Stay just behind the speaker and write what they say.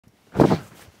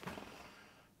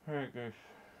Alright guys,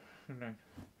 tonight.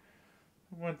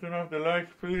 I want to turn off the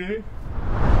lights, please.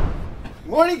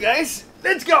 Morning guys,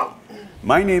 let's go!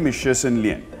 My name is Sherson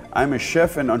Lian. I'm a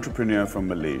chef and entrepreneur from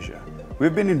Malaysia.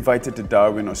 We've been invited to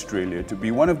Darwin, Australia to be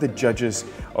one of the judges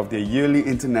of their yearly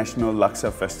International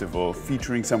Laksa Festival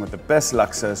featuring some of the best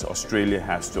laksas Australia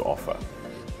has to offer.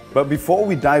 But before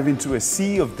we dive into a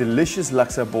sea of delicious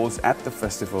laksa bowls at the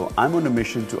festival, I'm on a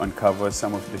mission to uncover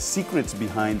some of the secrets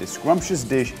behind the scrumptious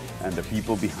dish and the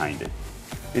people behind it.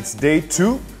 It's day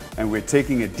 2 and we're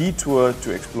taking a detour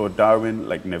to explore Darwin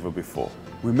like never before.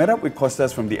 We met up with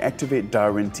Costas from the Activate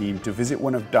Darwin team to visit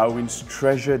one of Darwin's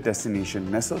treasure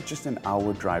destinations nestled just an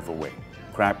hour drive away,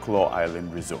 Crab Claw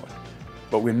Island Resort.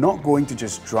 But we're not going to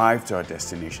just drive to our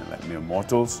destination like mere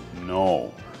mortals,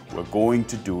 no. We're going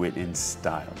to do it in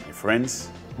style, my friends.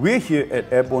 We're here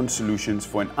at Airborne Solutions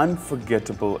for an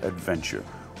unforgettable adventure.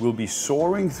 We'll be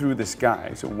soaring through the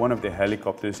skies in one of their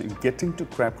helicopters and getting to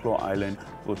Crab Claw Island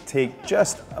will take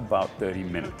just about 30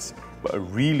 minutes. But a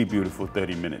really beautiful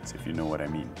 30 minutes, if you know what I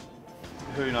mean.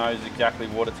 Who knows exactly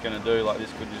what it's going to do, like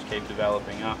this could just keep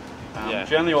developing up.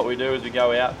 Generally what we do is we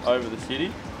go out over the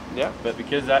city, but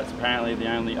because that's apparently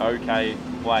the only okay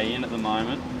way in at the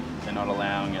moment, they're not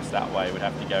allowing us that way. We'd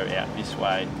have to go out this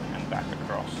way and back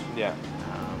across.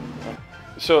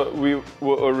 So we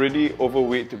were already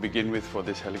overweight to begin with for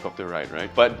this helicopter ride,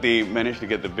 right? But they managed to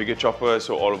get the bigger chopper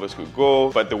so all of us could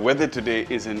go. But the weather today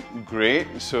isn't great,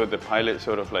 so the pilot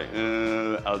sort of like,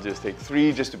 I'll just take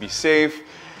 3 just to be safe.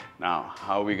 Now,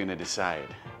 how are we gonna decide?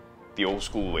 The old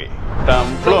school way.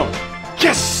 Tamplum!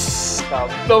 Yes!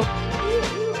 Tamplum!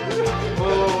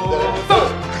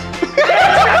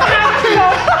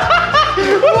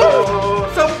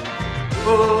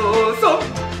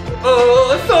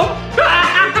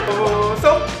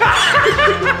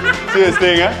 Serious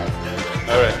thing, huh?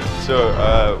 Alright,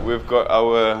 so we've got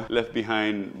our left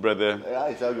behind brother. Yeah,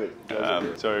 it's all good.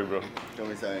 Sorry, bro. Don't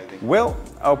miss anything. Well,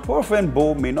 our poor friend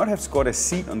Bo may not have scored a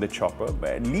seat on the chopper,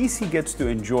 but at least he gets to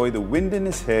enjoy the wind in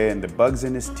his hair and the bugs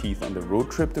in his teeth on the road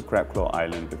trip to Crab Claw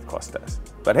Island with Costas.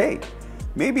 But hey,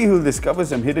 maybe he'll discover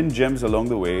some hidden gems along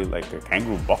the way, like a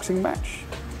kangaroo boxing match,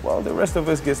 while the rest of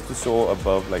us gets to soar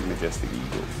above like majestic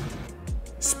eagles.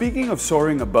 Speaking of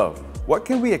soaring above, what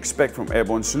can we expect from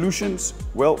Airborne Solutions?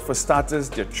 Well, for starters,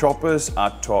 their choppers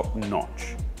are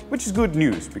top-notch. Which is good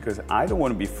news because I don't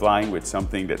want to be flying with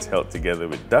something that's held together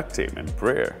with duct tape and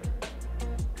prayer.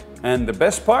 And the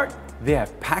best part? They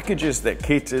have packages that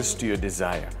caters to your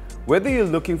desire. Whether you're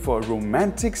looking for a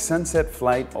romantic sunset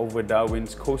flight over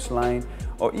Darwin's coastline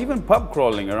or even pub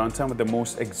crawling around some of the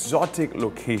most exotic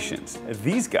locations,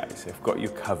 these guys have got you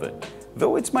covered.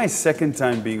 Though it's my second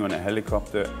time being on a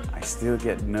helicopter, I still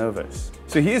get nervous.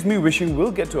 So here's me wishing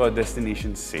we'll get to our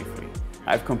destination safely.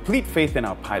 I have complete faith in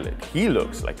our pilot. He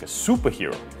looks like a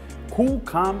superhero. Cool,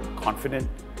 calm, confident,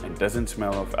 and doesn't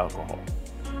smell of alcohol.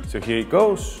 So here it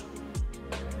goes.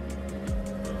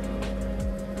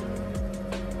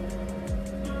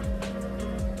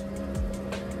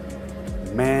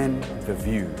 Man, the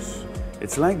views.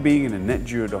 It's like being in a net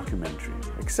geo documentary,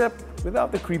 except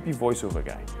without the creepy voiceover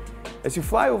guy. As you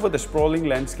fly over the sprawling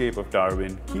landscape of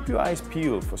Darwin, keep your eyes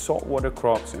peeled for saltwater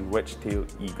crocs and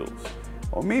wedge-tailed eagles,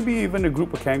 or maybe even a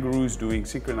group of kangaroos doing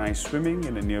synchronized swimming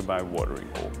in a nearby watering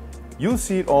hole. You'll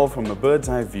see it all from a bird's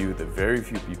eye view that very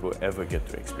few people ever get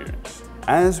to experience.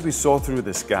 As we soar through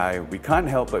the sky, we can't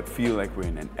help but feel like we're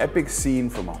in an epic scene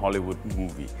from a Hollywood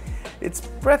movie. It's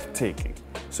breathtaking.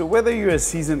 So whether you're a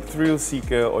seasoned thrill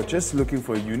seeker or just looking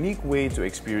for a unique way to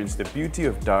experience the beauty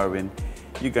of Darwin,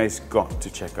 you guys got to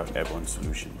check out Airborne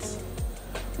Solutions.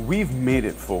 We've made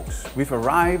it, folks. We've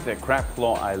arrived at Crab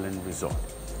Claw Island Resort.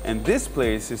 And this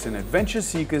place is an adventure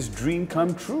seeker's dream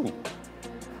come true.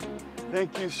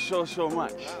 Thank you so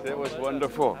much. That was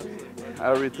wonderful.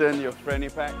 I'll return your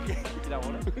Franny pack. You don't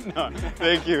want it? No,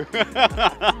 thank you.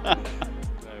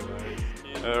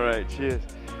 All right, cheers.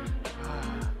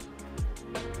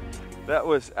 That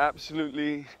was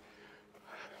absolutely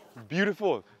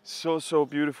beautiful. So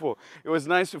beautiful. It was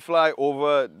nice to fly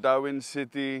over Darwin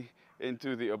City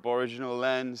into the Aboriginal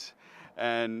lands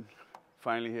and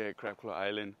finally here at Crab Claw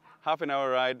Island. Half an hour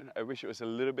ride. I wish it was a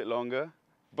little bit longer,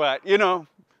 but you know,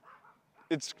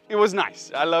 it was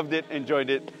nice. I loved it, enjoyed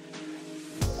it.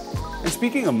 And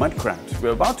speaking of mud crabs,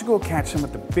 we're about to go catch some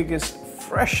of the biggest,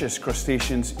 freshest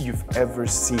crustaceans you've ever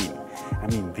seen. I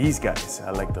mean, these guys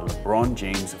are like the LeBron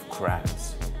James of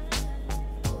crabs.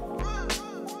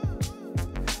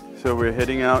 So we're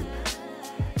heading out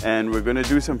and we're gonna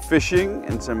do some fishing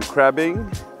and some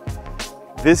crabbing.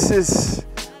 This is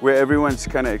where everyone's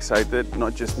kind of excited,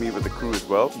 not just me but the crew as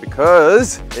well,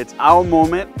 because it's our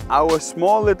moment, our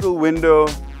small little window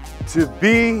to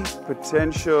be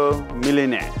potential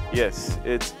millionaire. Yes,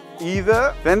 it's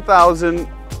either 10,000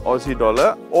 Aussie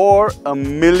dollar or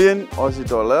 $1,000,000 Aussie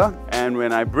dollar. And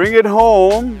when I bring it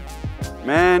home,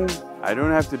 man, I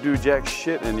don't have to do jack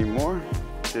shit anymore.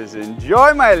 Just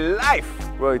enjoy my life.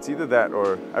 Well, it's either that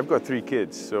or I've got 3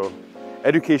 kids, so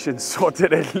education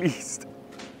sorted at least.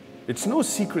 It's no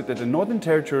secret that the Northern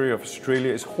Territory of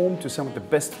Australia is home to some of the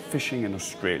best fishing in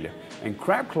Australia, and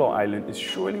Crab Claw Island is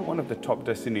surely one of the top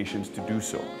destinations to do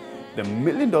so. The $1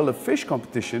 Million Fish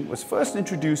competition was first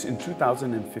introduced in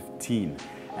 2015,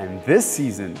 and this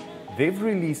season they've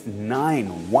released 9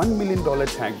 $1 million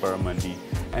tag barramundi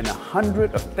and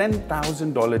 100 of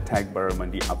 $10,000 tag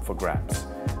barramundi up for grabs.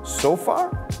 So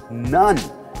far, none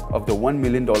of the $1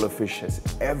 million fish has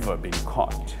ever been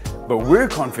caught. But we're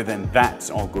confident that's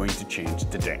all going to change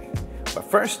today. But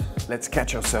first, let's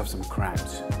catch ourselves some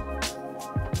crabs.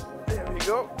 There we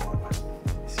go.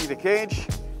 See the cage?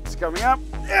 It's coming up.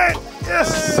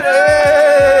 Yes!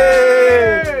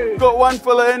 Hey! Got one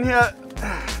fella in here.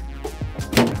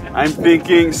 I'm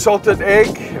thinking salted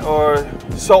egg or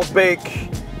salt bake.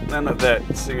 None of that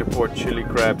Singapore chili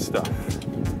crab stuff.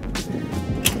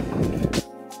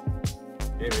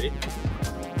 Okay, ready?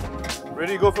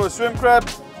 Ready to go for a swim, crab?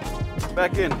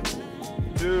 Back in.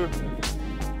 2,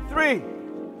 3.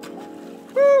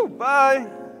 Woo, bye.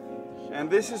 And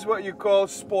this is what you call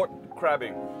sport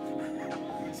crabbing.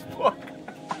 Sport.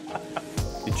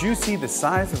 Did you see the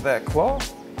size of that claw?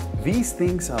 These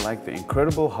things are like the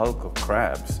Incredible Hulk of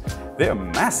crabs. They're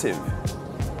massive.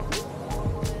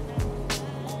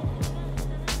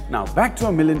 Now back to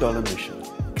our $1 million mission.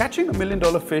 Catching a $1 million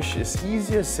fish is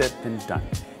easier said than done.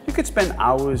 You could spend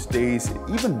hours, days,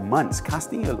 even months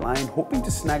casting your line hoping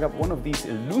to snag up one of these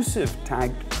elusive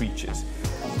tagged creatures.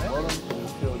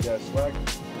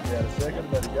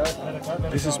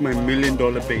 This is my $1 million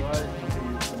bait.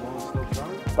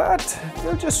 But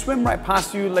they'll just swim right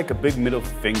past you like a big middle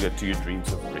finger to your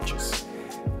dreams of riches.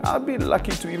 I'll be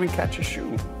lucky to even catch a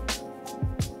shoe.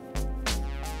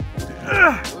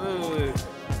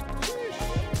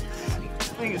 This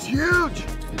thing is huge!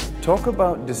 Talk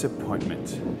about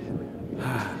disappointment.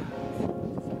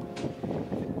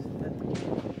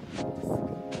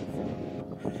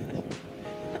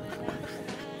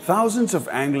 Thousands of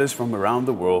anglers from around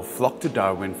the world flock to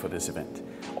Darwin for this event,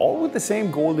 all with the same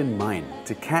goal in mind,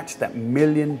 to catch that $1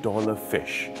 million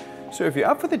fish. So if you're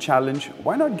up for the challenge,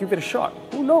 why not give it a shot?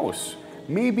 Who knows?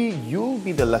 Maybe you'll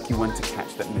be the lucky one to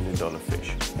catch that $1 million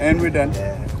fish. And we're done.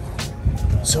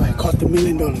 So I caught the $1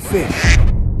 million fish.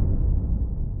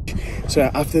 So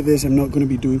after this, I'm not going to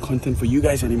be doing content for you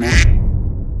guys anymore.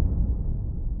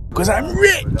 Because I'm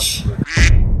rich!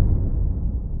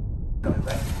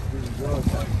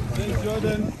 Hey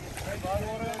Jordan.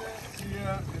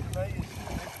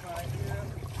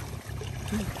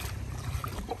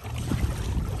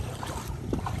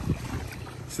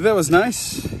 So that was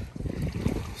nice.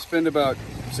 Spent about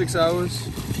 6 hours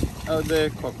out there,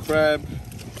 caught crab.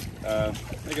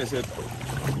 Like I said,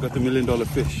 got the $1 million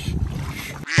fish.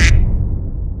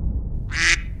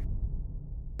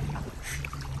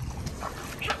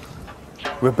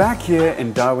 We're back here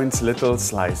in Darwin's little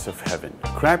slice of heaven,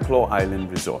 Crab Claw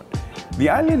Island Resort. The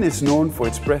island is known for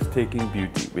its breathtaking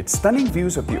beauty, with stunning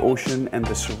views of the ocean and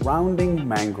the surrounding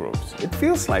mangroves. It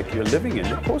feels like you're living in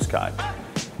a postcard.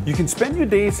 You can spend your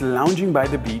days lounging by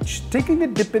the beach, taking a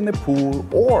dip in the pool,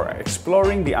 or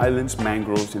exploring the island's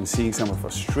mangroves and seeing some of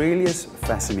Australia's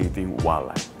fascinating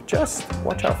wildlife. Just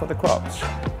watch out for the crabs.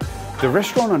 The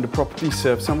restaurant on the property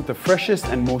serves some of the freshest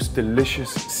and most delicious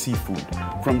seafood,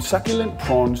 from succulent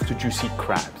prawns to juicy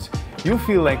crabs. You'll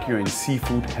feel like you're in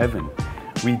seafood heaven.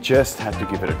 We just had to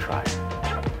give it a try.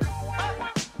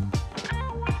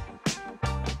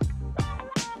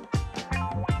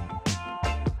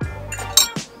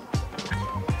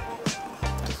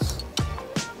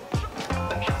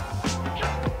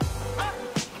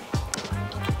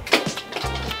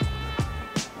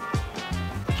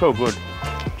 So good.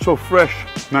 So fresh,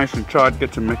 nice and charred,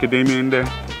 get some macadamia in there.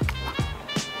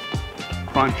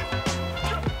 Crunch.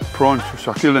 Prawns are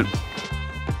succulent.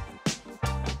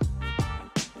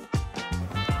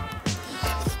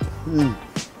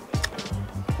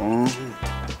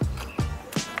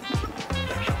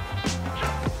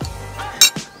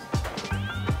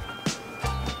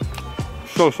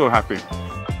 So happy.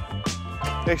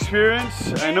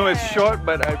 Experience, I know it's short,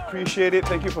 but I appreciate it.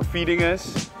 Thank you for feeding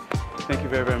us. Thank you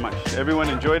very, very much. Everyone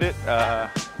enjoyed it.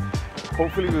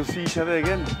 Hopefully we'll see each other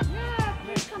again. Yeah,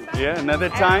 please come back. Yeah, another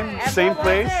time, same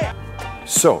place.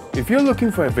 So, if you're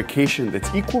looking for a vacation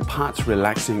that's equal parts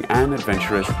relaxing and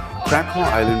adventurous, Crab Claw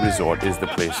Island Resort is the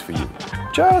place for you.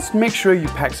 Just make sure you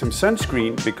pack some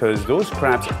sunscreen because those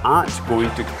crabs aren't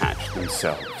going to catch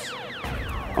themselves.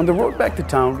 On the road back to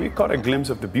town, we caught a glimpse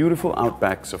of the beautiful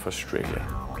outbacks of Australia.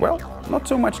 Well, not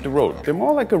so much the road. They're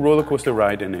more like a roller coaster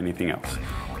ride than anything else.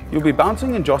 You'll be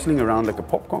bouncing and jostling around like a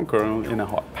popcorn kernel in a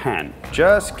hot pan.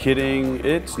 Just kidding,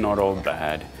 it's not all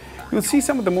bad. You'll see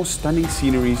some of the most stunning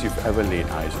sceneries you've ever laid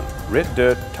eyes on. Red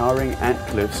dirt, towering ant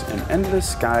cliffs, and endless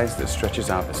skies that stretches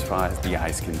out as far as the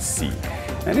eyes can see.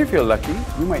 And if you're lucky,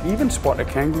 you might even spot a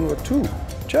kangaroo or two.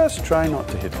 Just try not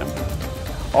to hit them.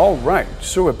 Alright,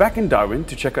 so we're back in Darwin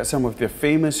to check out some of their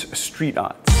famous street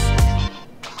arts.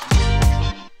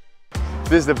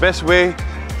 This is the best way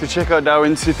to check out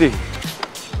Darwin City.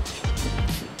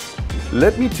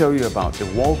 Let me tell you about the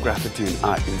wall graffiti and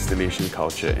art installation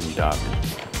culture in Darwin.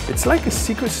 It's like a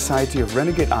secret society of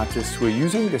renegade artists who are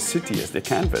using the city as their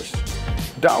canvas.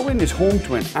 Darwin is home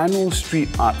to an annual street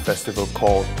art festival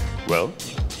called, well,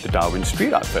 the Darwin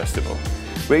Street Art Festival,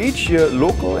 where each year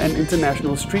local and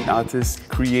international street artists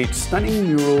create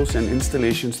stunning murals and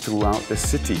installations throughout the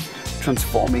city,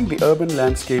 transforming the urban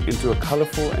landscape into a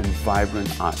colourful and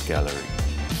vibrant art gallery.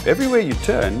 Everywhere you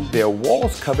turn, there are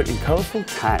walls covered in colourful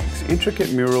tags,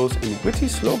 intricate murals and witty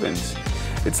slogans.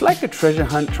 It's like a treasure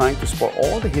hunt trying to spot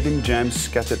all the hidden gems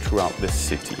scattered throughout the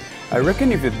city. I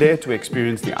reckon if you're there to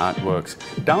experience the artworks,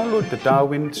 download the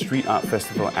Darwin Street Art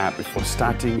Festival app before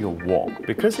starting your walk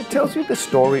because it tells you the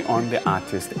story on the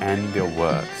artist and their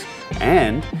works.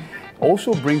 And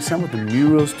also brings some of the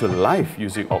murals to life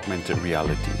using augmented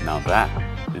reality. Now that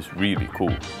is really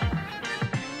cool.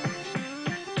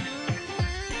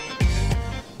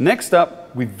 Next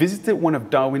up, we visited one of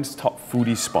Darwin's top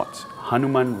foodie spots,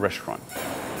 Hanuman Restaurant.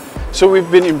 So we've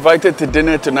been invited to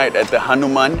dinner tonight at the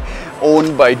Hanuman,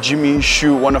 owned by Jimmy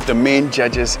Shu, one of the main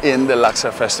judges in the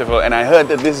Laksa Festival. And I heard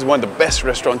that this is one of the best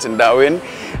restaurants in Darwin,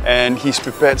 and he's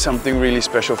prepared something really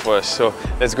special for us. So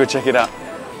let's go check it out.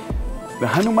 The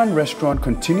Hanuman Restaurant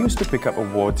continues to pick up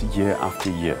awards year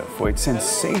after year for its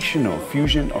sensational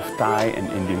fusion of Thai and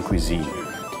Indian cuisine.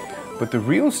 But the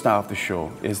real star of the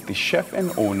show is the chef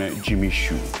and owner, Jimmy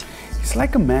Shu. He's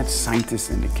like a mad scientist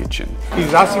in the kitchen.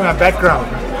 He's asking my background.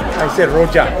 I said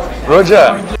Roja.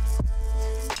 Roja!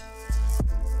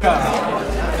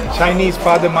 Chinese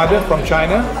father, mother from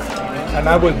China, and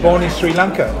I was born in Sri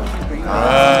Lanka.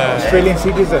 Australian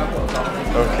citizen.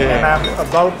 Okay. And I'm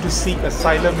about to seek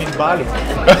asylum in Bali. Because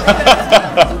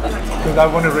I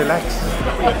want to relax.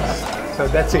 So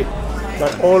that's it.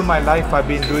 But all my life I've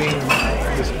been doing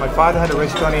this. My father had a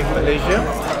restaurant in Malaysia,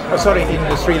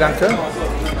 in Sri Lanka.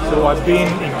 So I've been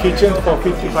in kitchen for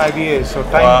 55 years. So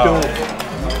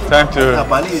time to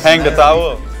hang the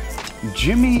towel.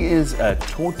 Jimmy is a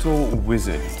total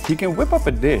wizard. He can whip up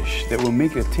a dish that will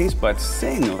make your taste buds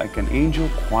sing like an angel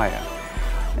choir.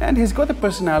 And he's got the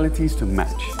personalities to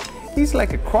match. He's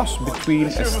like a cross between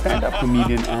a stand-up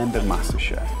comedian and a master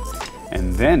chef.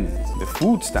 And then the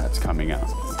food starts coming out.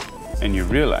 And you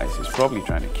realize he's probably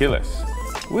trying to kill us.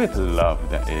 With love,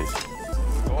 that is.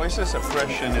 The oysters are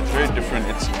fresh and it's very different.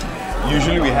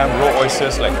 Usually we have raw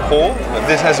oysters like whole, but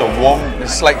this has a warm,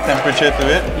 slight temperature to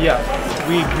it. Yeah,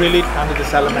 we grill it under the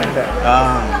salamander.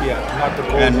 Yeah, not the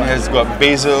cold And one. it's got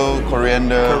basil,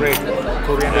 coriander. Correct.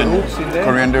 Coriander roots in there.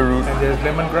 Coriander root. And there's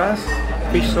lemongrass,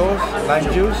 fish sauce, lime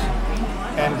juice,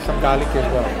 and some garlic as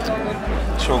well.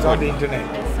 So It's good. on the internet.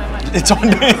 It's on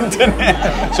the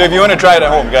internet. So if you want to try it at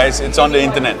home, guys, it's on the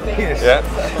internet. Yes. Yeah.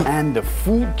 And the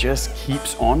food just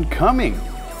keeps on coming.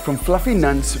 From fluffy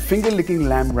nuns, finger-licking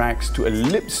lamb racks to a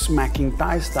lip-smacking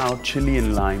Thai-style chili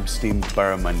and lime steamed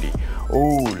barramundi.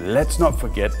 Oh, let's not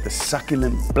forget the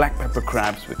succulent black pepper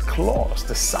crabs with claws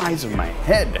the size of my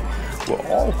head. Were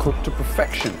all cooked to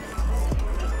perfection.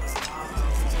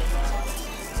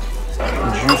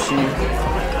 Juicy.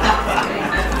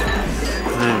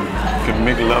 You can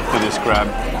make love to this crab.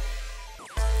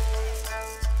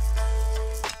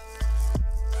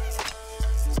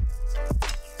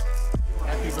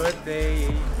 Happy birthday.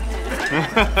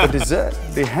 For dessert,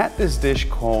 they had this dish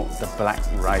called the black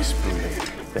rice brulee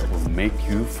that will make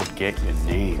you forget your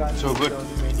name. So good.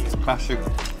 Classic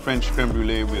French creme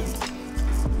brulee with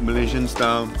Malaysian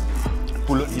style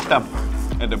pulut hitam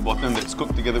at the bottom that's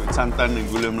cooked together with santan and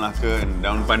gula melaka and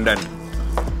daun pandan.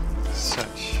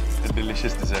 Such a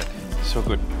delicious dessert. So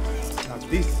good. Now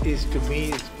this is, to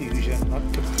me, it's fusion, not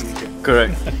confusion.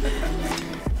 Correct.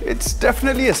 It's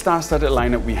definitely a star-studded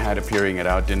lineup we had appearing at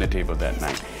our dinner table that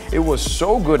night. It was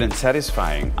so good and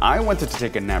satisfying, I wanted to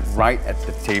take a nap right at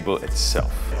the table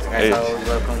itself. Guys,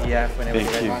 welcome here whenever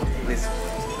Thank you you. want. Please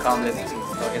come, let's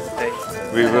don't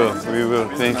hesitate. We will.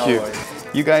 Thank No you. worries.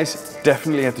 You guys,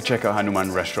 definitely have to check out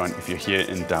Hanuman restaurant if you're here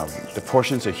in Darwin. The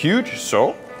portions are huge,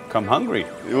 so come hungry.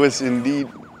 It was indeed,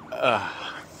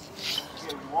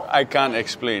 I can't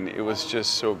explain. It was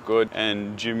just so good.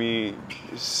 And Jimmy,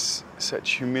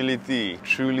 such humility.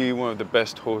 Truly one of the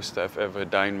best hosts I've ever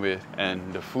dined with.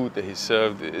 And the food that he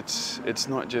served, it's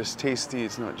not just tasty,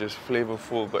 it's not just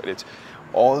flavorful, but it's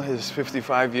all his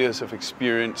 55 years of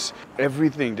experience.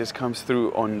 Everything just comes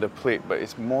through on the plate, but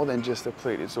it's more than just the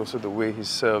plate. It's also the way he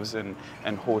serves and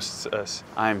hosts us.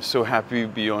 I'm so happy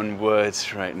beyond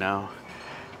words right now.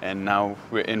 And now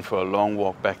we're in for a long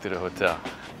walk back to the hotel.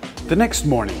 The next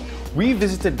morning, we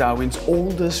visited Darwin's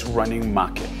oldest running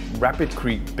market, Rapid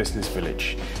Creek Business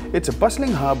Village. It's a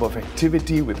bustling hub of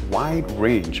activity with wide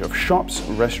range of shops,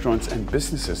 restaurants and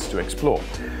businesses to explore,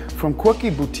 from quirky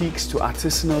boutiques to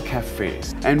artisanal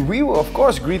cafes. And we were of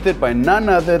course greeted by none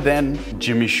other than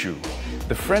Jimmy Shu,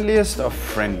 the friendliest of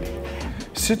friendly.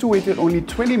 Situated only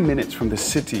 20 minutes from the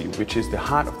city, which is the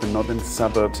heart of the northern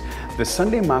suburbs, the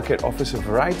Sunday market offers a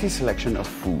variety selection of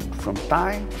food, from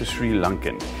Thai to Sri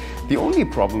Lankan. The only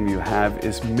problem you have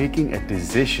is making a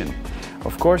decision.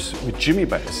 Of course, with Jimmy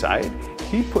by his side,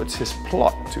 he puts his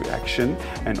plot to action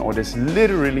and orders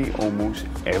literally almost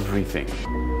everything.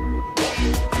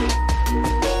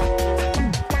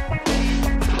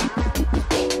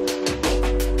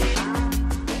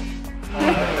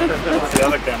 The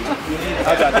other camera.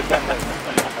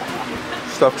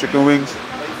 Stuffed chicken wings,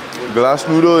 glass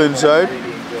noodle inside,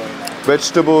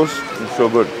 vegetables. It's so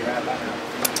good.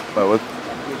 But what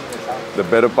the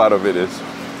better part of it is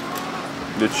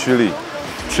the chili.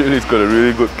 Chili's got a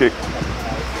really good kick.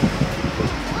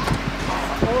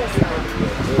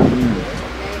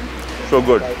 So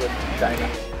good.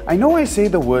 I know I say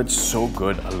the word "so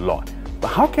good" a lot, but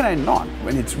how can I not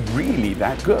when it's really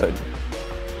that good?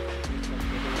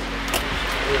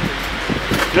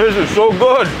 This is so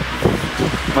good.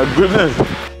 My goodness.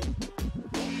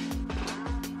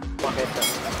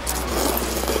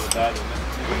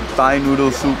 Thai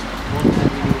noodle soup.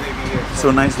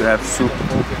 So nice to have soup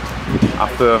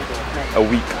after a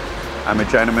week. I'm a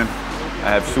Chinaman.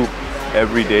 I have soup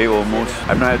every day almost.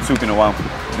 I've not had soup in a while.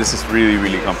 This is really,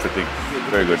 really comforting.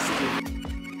 Very good.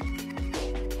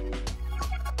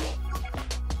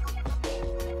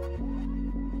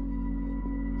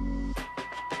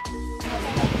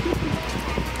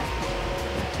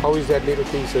 How is that little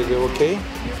piece? Is it okay?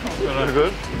 Very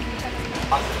good.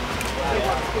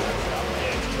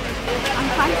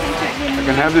 I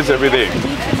can have this every day.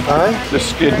 The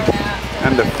skin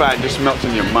and the fat just melts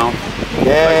in your mouth.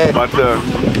 Yeah. Like butter.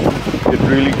 It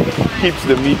really keeps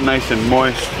the meat nice and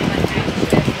moist.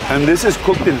 And this is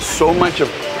cooked in so much of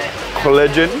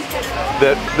collagen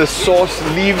that the sauce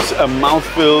leaves a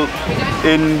mouthfeel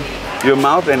in your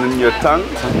mouth and in your tongue.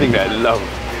 Something that I love.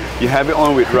 You have it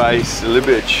on with rice, a little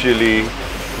bit of chili.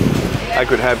 I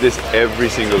could have this every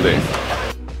single day.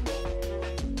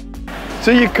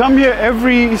 So you come here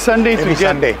every Sunday to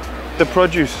get the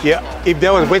produce? Yeah, if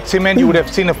there was wet cement, you would have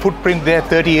seen a footprint there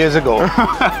 30 years ago.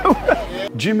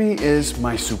 Jimmy is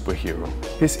my superhero.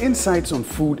 His insights on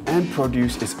food and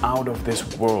produce is out of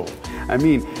this world. I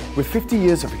mean, with 50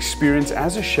 years of experience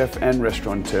as a chef and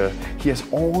restaurateur, he has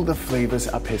all the flavors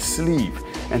up his sleeve,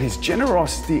 and his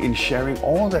generosity in sharing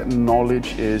all that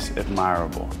knowledge is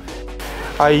admirable.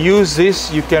 I use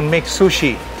this, you can make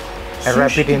sushi and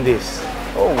wrap it in this.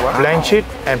 Oh wow. Blanch it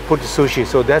and put the sushi,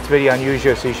 so that's very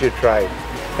unusual, so you should try it.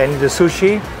 And in the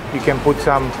sushi, you can put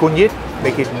some kunyit,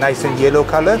 make it nice and yellow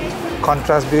color,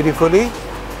 contrast beautifully,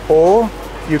 or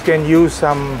you can use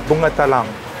some bunga talang.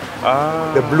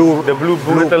 The blue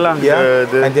bunga talang.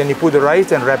 Yeah, and then you put the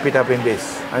rice and wrap it up in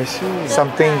this. I see.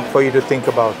 Something for you to think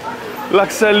about.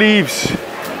 Laksa leaves.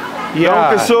 Yeah.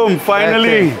 Daun kesum,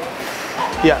 finally.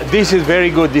 Yeah, this is very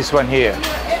good, this one here.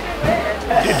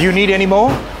 Do you need any more?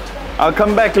 I'll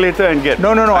come back later and get.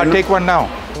 No, I'll take one now.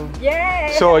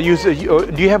 Yeah. So,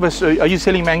 do you have are you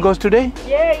selling mangoes today?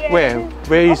 Yeah. Where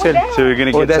are you selling? So we're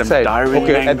gonna get that some side. Darwin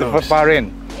Okay, at the mangoes. far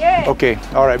end. Yeah. Okay,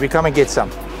 all right, we come and get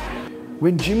some.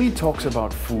 When Jimmy talks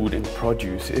about food and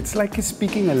produce, it's like he's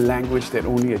speaking a language that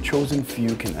only a chosen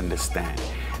few can understand.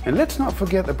 And let's not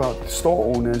forget about the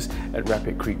store owners at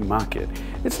Rapid Creek Market.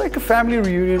 It's like a family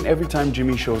reunion every time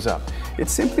Jimmy shows up.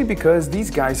 It's simply because these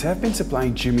guys have been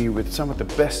supplying Jimmy with some of the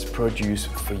best produce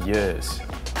for years.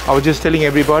 I was just telling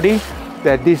everybody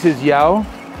that this is Yao.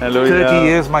 Hello, 30 Yao.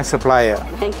 years my supplier.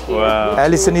 Thank you. Wow.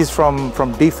 Alison is from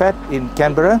DFAT in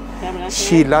Canberra.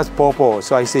 She loves pawpaw.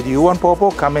 So I said, you want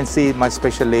pawpaw? Come and see my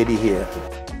special lady here.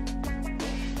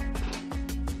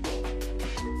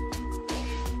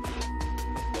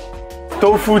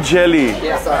 Tofu jelly.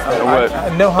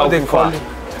 I know how they call it.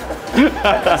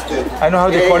 I know how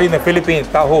they call it in the Philippines,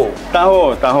 taho.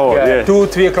 Taho, yeah. 2,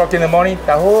 3 o'clock in the morning,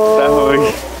 taho.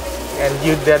 Taho. And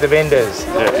they're the vendors.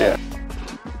 Yeah.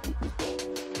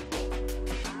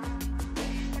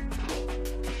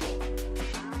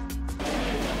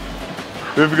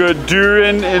 We've got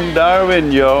durian in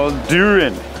Darwin, y'all.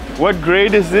 Durian. What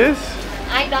grade is this?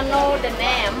 I don't know the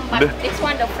name, but this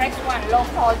one, the fresh one,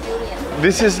 local durian.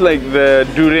 This is like the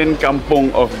durian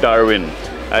kampong of Darwin,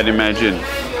 I'd imagine.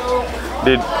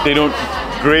 They don't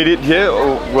grade it here,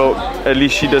 or well, at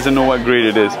least she doesn't know what grade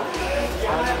it is.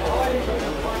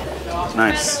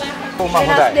 Nice.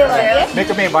 Make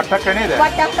me watak ni dah.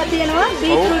 Watak තියෙනවා,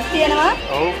 beetroot තියෙනවා,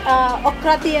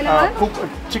 okra තියෙනවා. Cook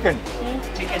chicken.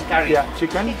 Chicken curry. Yeah,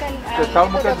 chicken. Tahu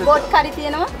mungkin goat curry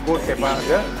තියෙනවා. goat apa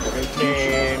ada.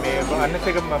 Me anak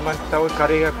saya memang tahu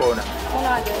curry apa nak.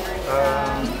 මොනවද?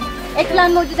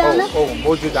 එක්ලන් මොජුදාන. Oh,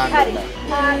 mojudan.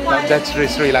 That's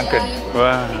Sri Lankan.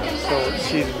 Wow. So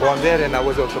she's born there and I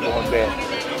was also born there.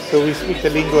 So we speak the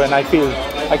lingo and I feel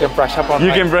I can brush up on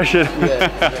You can brush it.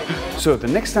 Yeah. So the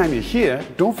next time you're here,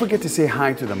 don't forget to say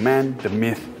hi to the man, the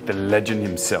myth, the legend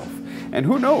himself. And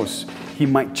who knows, he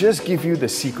might just give you the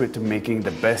secret to making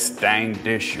the best dang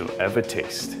dish you'll ever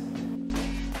taste.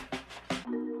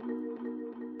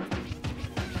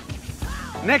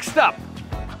 Next up,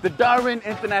 the Darwin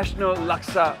International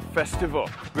Laksa Festival.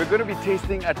 We're going to be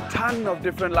tasting a ton of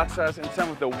different laksas and some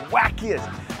of the wackiest,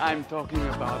 I'm talking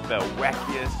about the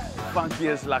wackiest,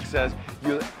 funkiest laksas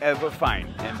you'll ever find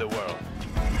in the world.